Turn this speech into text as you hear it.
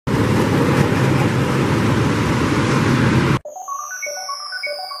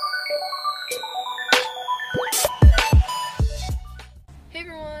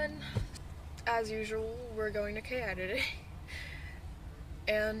as usual, we're going to KI today.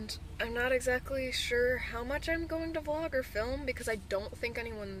 And I'm not exactly sure how much I'm going to vlog or film because I don't think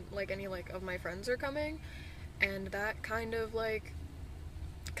anyone, any of my friends are coming. And that kind of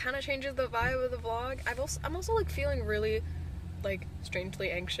changes the vibe of the vlog. I'm also feeling really strangely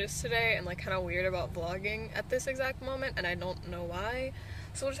anxious today and kind of weird about vlogging at this exact moment, and I don't know why.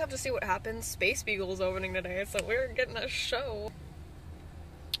 So we'll just have to see what happens. Space Beagle is opening today, so we're getting a show.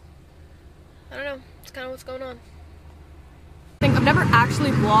 I don't know, it's kind of what's going on. I've never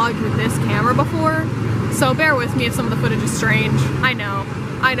actually vlogged with this camera before, so bear with me if some of the footage is strange. I know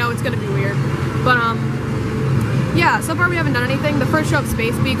it's gonna be weird. But yeah, so far we haven't done anything. The first show of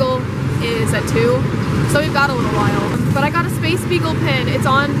Space Beagle is at 2, so we've got a little while. But I got a Space Beagle pin. It's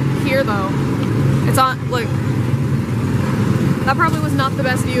on here though. It's on, look. That probably was not the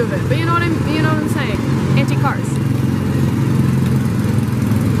best view of it, but you know what I'm saying. Anti-cars.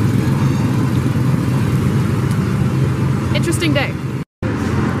 Interesting day.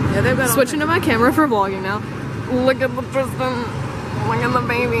 Yeah, they've got switching to my camera for vlogging now. Look at the Tristan. Look at the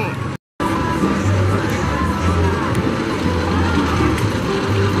baby.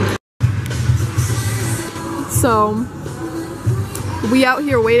 So we out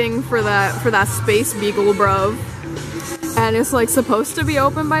here waiting for that Space Beagle, bruv. And it's supposed to be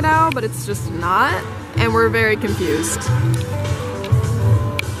open by now, but it's just not. And we're very confused.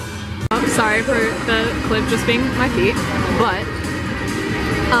 Oh, sorry for the clip just being my feet, but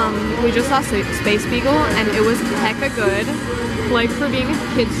we just saw Space Beagle and it was hecka good. For being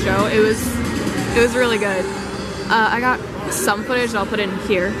a kids show, it was really good. I got some footage that I'll put in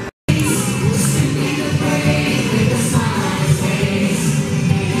here.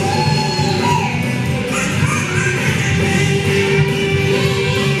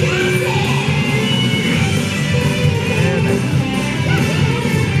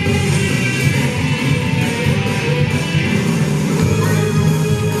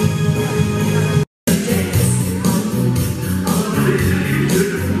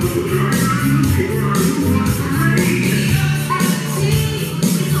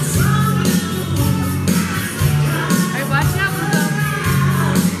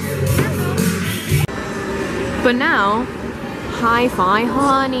 But now, hi-fi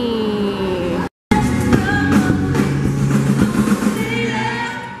honey.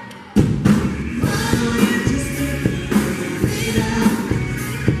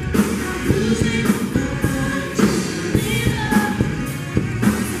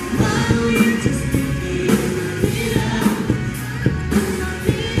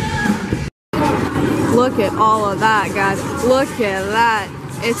 Look at all of that, guys. Look at that.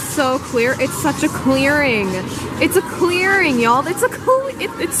 It's so clear. It's such a clearing. It's a clearing, y'all. It's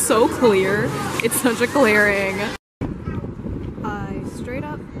so clear. It's such a clearing. I straight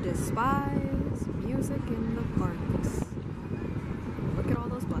up despise